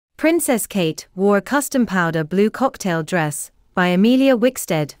Princess Kate wore a custom powder blue cocktail dress by Emilia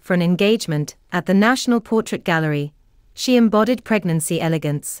Wickstead for an engagement at the National Portrait Gallery. She embodied pregnancy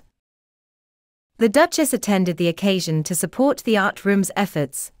elegance. The Duchess attended the occasion to support the art room's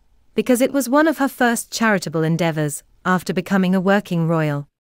efforts, because it was one of her first charitable endeavors after becoming a working royal.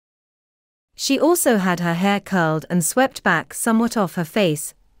 She also had her hair curled and swept back somewhat off her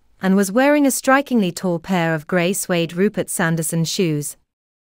face, and was wearing a strikingly tall pair of grey suede Rupert Sanderson shoes.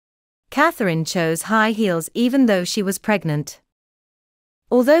 Catherine chose high heels even though she was pregnant.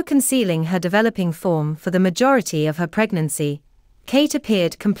 Although concealing her developing form for the majority of her pregnancy, Kate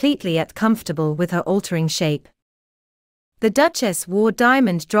appeared completely comfortable with her altering shape. The Duchess wore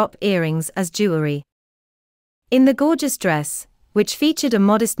diamond drop earrings as jewelry. In the gorgeous dress, which featured a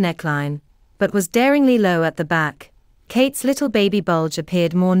modest neckline, but was daringly low at the back, Kate's little baby bulge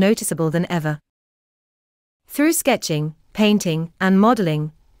appeared more noticeable than ever. Through sketching, painting, and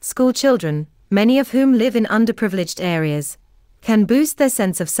modeling, school children, many of whom live in underprivileged areas, can boost their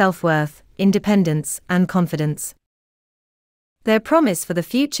sense of self-worth, independence, and confidence. Their Promise for the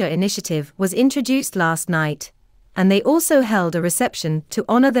Future initiative was introduced last night, and they also held a reception to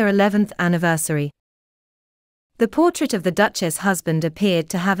honor their 11th anniversary. The portrait of the Duchess' husband appeared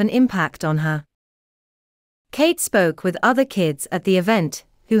to have an impact on her. Kate spoke with other kids at the event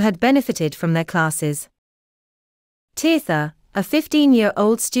who had benefited from their classes. Tirtha, a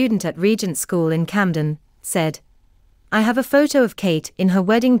 15-year-old student at Regent School in Camden, said, "I have a photo of Kate in her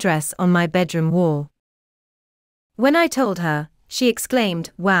wedding dress on my bedroom wall. When I told her, she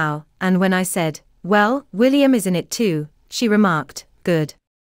exclaimed, 'Wow,' and when I said, 'Well, William is in it too,' she remarked, 'Good.'"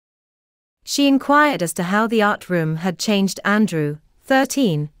 She inquired as to how the art room had changed Andrew,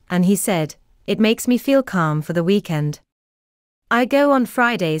 13, and he said, "It makes me feel calm for the weekend. I go on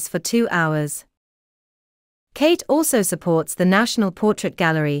Fridays for 2 hours." Kate also supports the National Portrait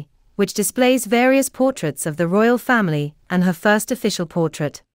Gallery, which displays various portraits of the royal family and her first official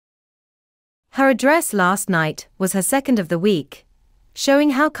portrait. Her address last night was her second of the week, showing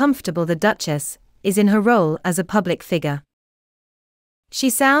how comfortable the Duchess is in her role as a public figure. She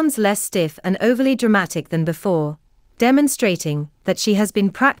sounds less stiff and overly dramatic than before, demonstrating that she has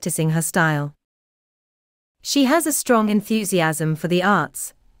been practicing her style. She has a strong enthusiasm for the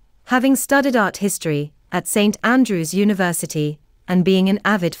arts, having studied art history at St. Andrews University and being an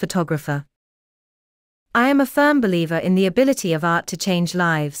avid photographer. "I am a firm believer in the ability of art to change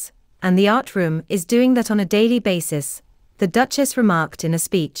lives, and the art room is doing that on a daily basis," the Duchess remarked in a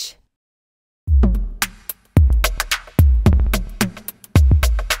speech.